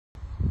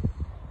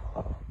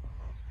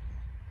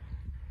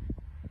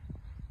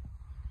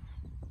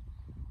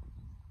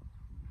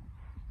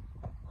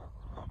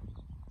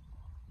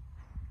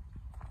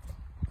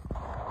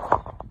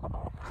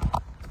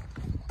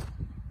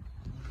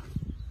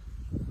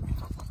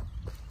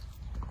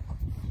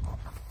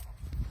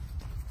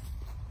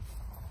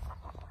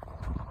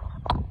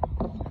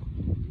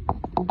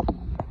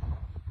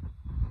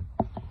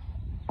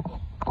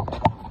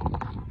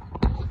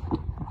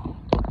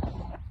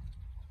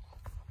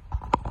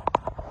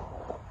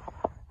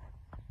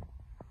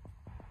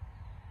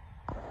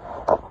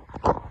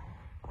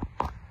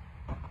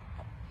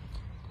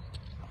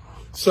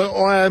So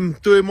I am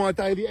doing my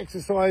daily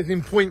exercise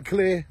in Point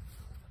Clear,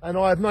 and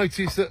I have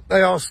noticed that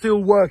they are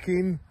still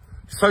working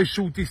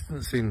social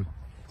distancing.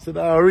 So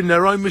they are in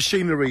their own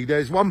machinery.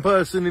 There's one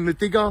person in the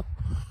digger,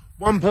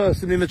 one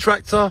person in the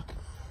tractor,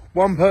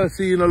 one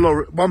person in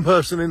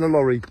a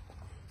lorry.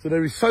 So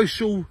there is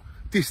social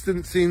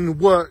distancing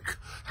work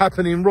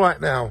happening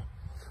right now.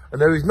 And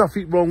there is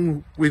nothing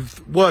wrong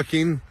with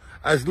working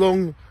as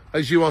long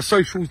as you are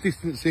social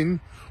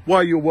distancing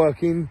while you're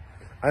working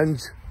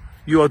and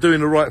you are doing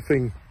the right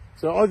thing.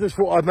 So I just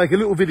thought I'd make a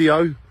little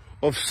video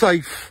of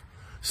safe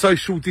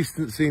social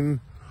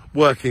distancing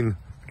working,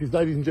 because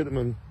ladies and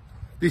gentlemen,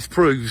 this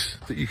proves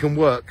that you can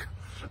work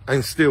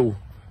and still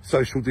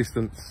social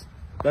distance.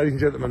 Ladies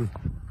and gentlemen,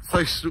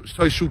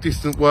 social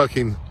distant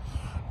working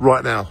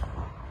right now.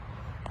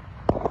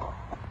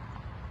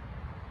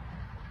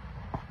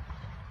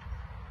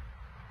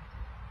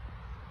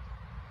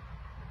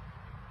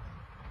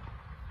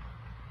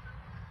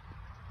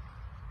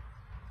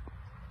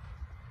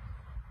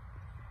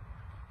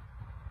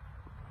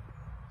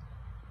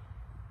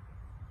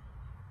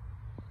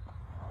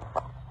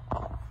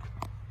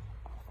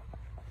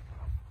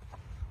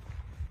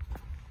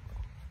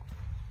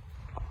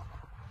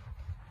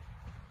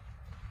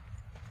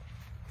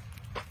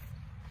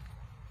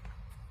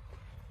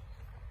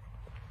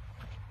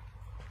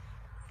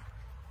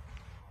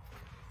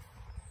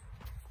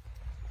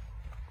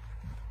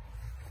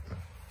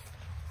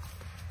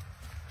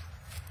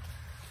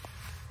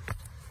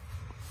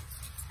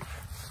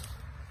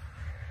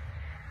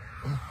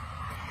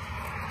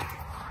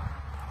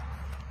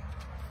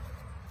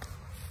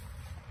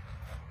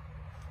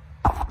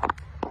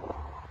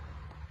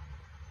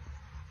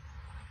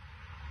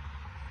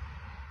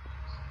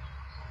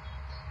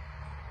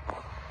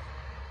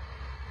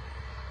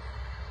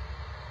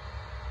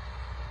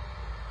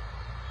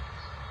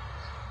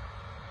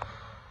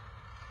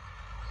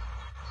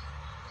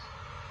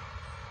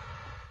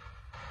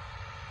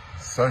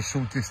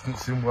 Social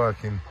distancing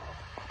working.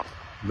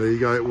 There you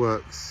go, it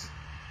works.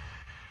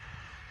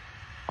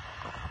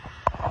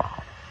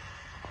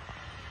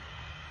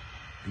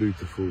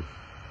 Beautiful.